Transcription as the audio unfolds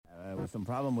some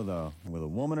problem with a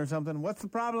woman or something? What's the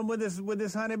problem with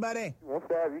this honey buddy? She wants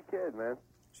to have your kid, man.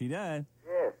 She does?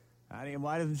 Yes.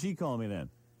 Why doesn't she call me then?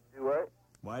 Do what?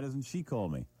 Why doesn't she call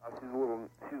me? She's a little,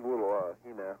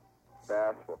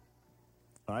 bashful.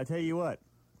 I tell you what,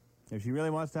 if she really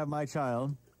wants to have my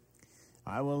child,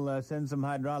 I will send some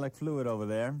hydraulic fluid over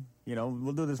there. You know,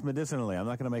 we'll do this medicinally. I'm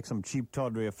not going to make some cheap,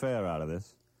 tawdry affair out of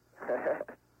this.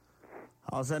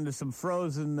 I'll send her some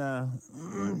frozen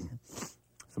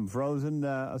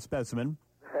specimen,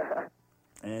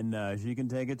 and she can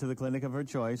take it to the clinic of her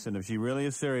choice. And if she really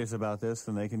is serious about this,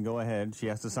 then they can go ahead. She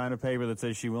has to sign a paper that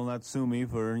says she will not sue me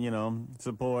for,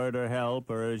 support or help,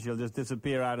 or she'll just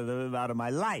disappear out of my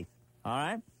life. All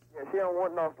right? Yeah, she don't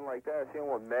want nothing like that. She don't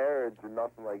want marriage or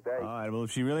nothing like that. All right, well,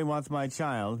 if she really wants my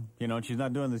child, she's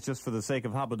not doing this just for the sake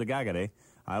of hoppadagagade,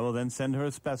 I will then send her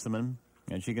a specimen,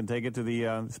 and she can take it to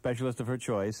the specialist of her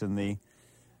choice, and the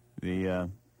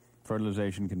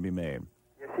fertilization can be made.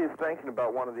 Yeah, she's thinking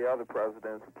about one of the other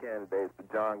presidential candidates,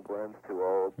 but John Glenn's too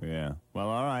old. Yeah. Well,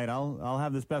 all right, I'll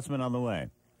have the specimen on the way.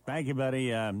 Thank you,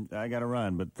 buddy. I got to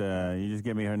run, but you just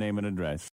give me her name and address.